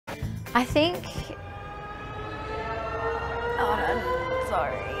I think... Hold on,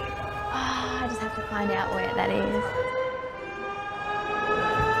 sorry. I just have to find out where that is.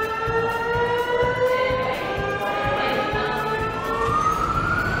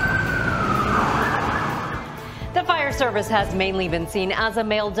 The fire service has mainly been seen as a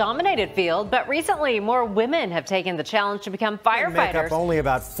male-dominated field, but recently more women have taken the challenge to become firefighters. They make up only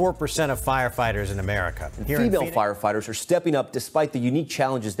about 4% of firefighters in America. Female firefighters are stepping up despite the unique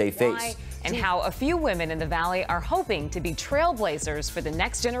challenges they face. And how a few women in the Valley are hoping to be trailblazers for the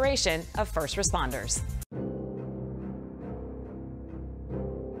next generation of first responders.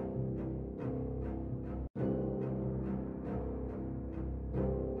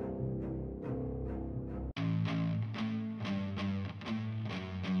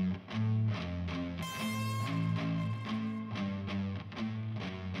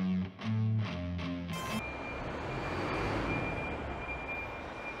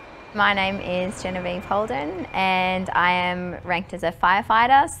 My name is Genevieve Holden and I am ranked as a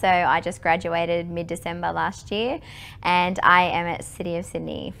firefighter, so I just graduated mid-December last year and I am at City of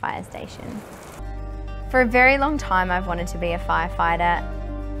Sydney Fire Station. For a very long time I've wanted to be a firefighter.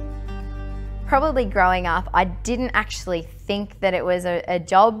 Probably growing up I didn't actually think that it was a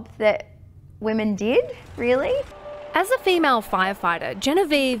job that women did, really. As a female firefighter,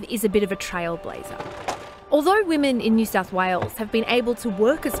 Genevieve is a bit of a trailblazer. Although women in New South Wales have been able to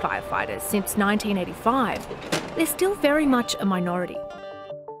work as firefighters since 1985, they're still very much a minority.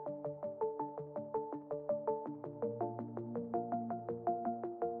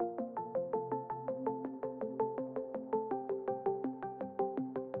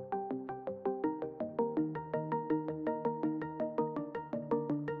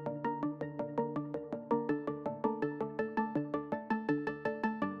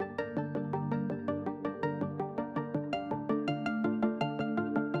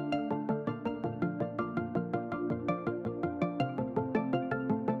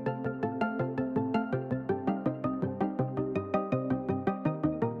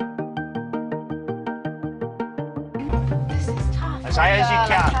 As high as you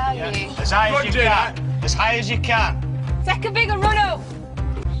can. As high as you can. As high as you can. Take a bigger run up.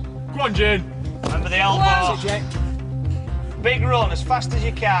 Go on, Jane. Remember the elbow. Big run as fast as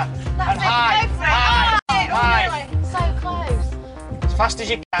you can. That's and high. High. High. So close. As fast as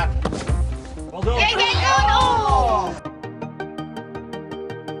you can. Well done. Get going. Oh.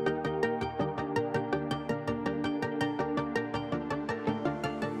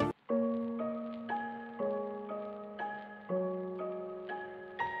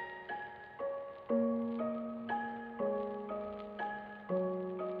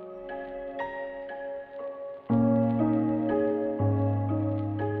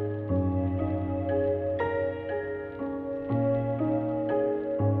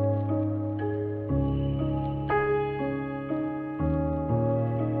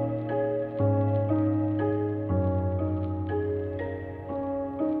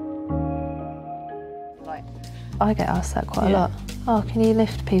 I get asked that quite a lot. Oh, can you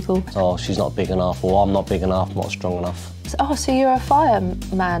lift people? Oh, she's not big enough, or I'm not big enough, I'm not strong enough. Oh, so you're a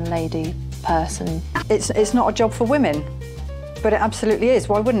fireman lady person? It's not a job for women, but it absolutely is.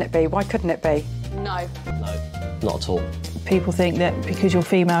 Why wouldn't it be? Why couldn't it be? No. No, not at all. People think that because you're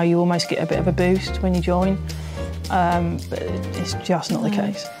female, you almost get a bit of a boost when you join, but it's just not the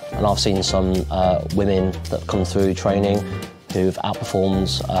case. And I've seen some women that come through training who've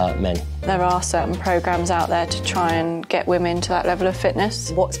outperformed men. There are certain programmes out there to try and get women to that level of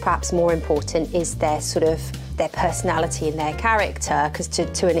fitness. What's perhaps more important is their personality and their character, because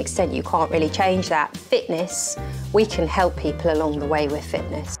to an extent you can't really change that. Fitness, we can help people along the way with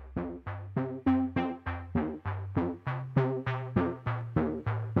fitness.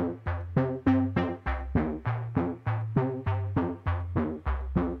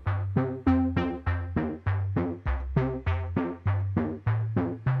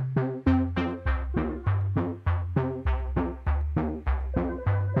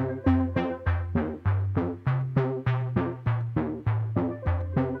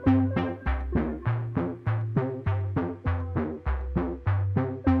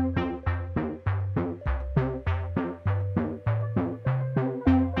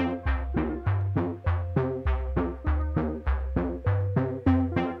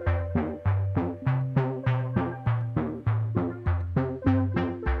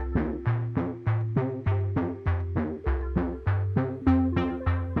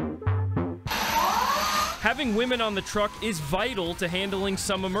 Having women on the truck is vital to handling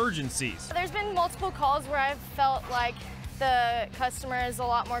some emergencies. There's been multiple calls where I've felt like the customer is a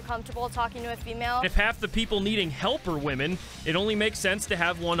lot more comfortable talking to a female. If half the people needing help are women, it only makes sense to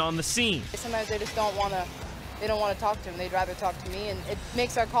have one on the scene. Sometimes they just don't want to talk to them. They'd rather talk to me, and it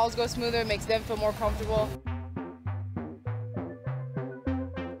makes our calls go smoother, it makes them feel more comfortable.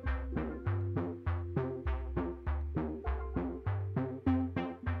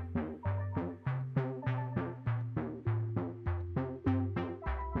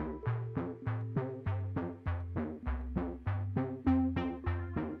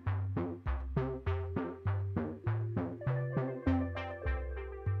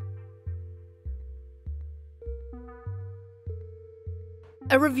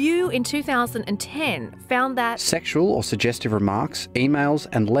 A review in 2010 found that sexual or suggestive remarks, emails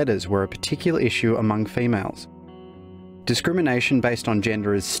and letters were a particular issue among females. Discrimination based on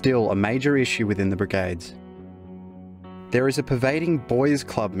gender is still a major issue within the brigades. There is a pervading boys'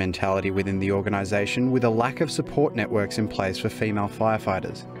 club mentality within the organisation, with a lack of support networks in place for female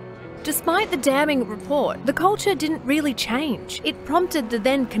firefighters. despite the damning report, the culture didn't really change. It prompted the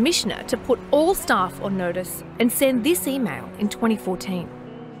then Commissioner to put all staff on notice and send this email in 2014.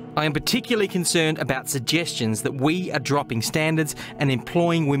 I am particularly concerned about suggestions that we are dropping standards and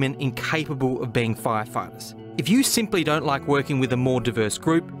employing women incapable of being firefighters. If you simply don't like working with a more diverse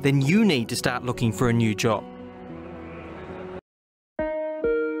group, then you need to start looking for a new job.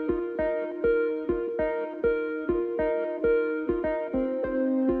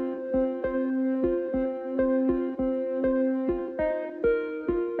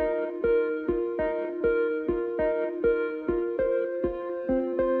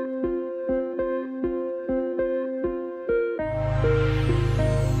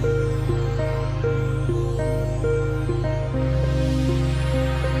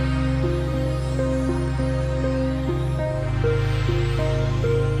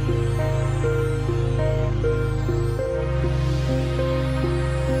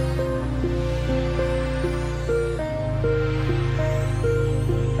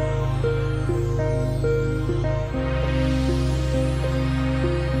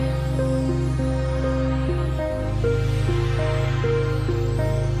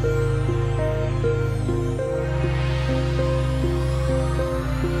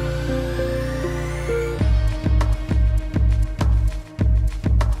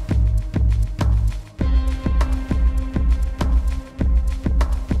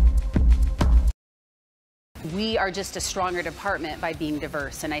 We are just a stronger department by being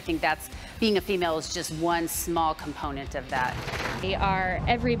diverse, and I think that's being a female is just one small component of that. We are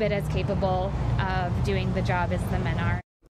every bit as capable of doing the job as the men are.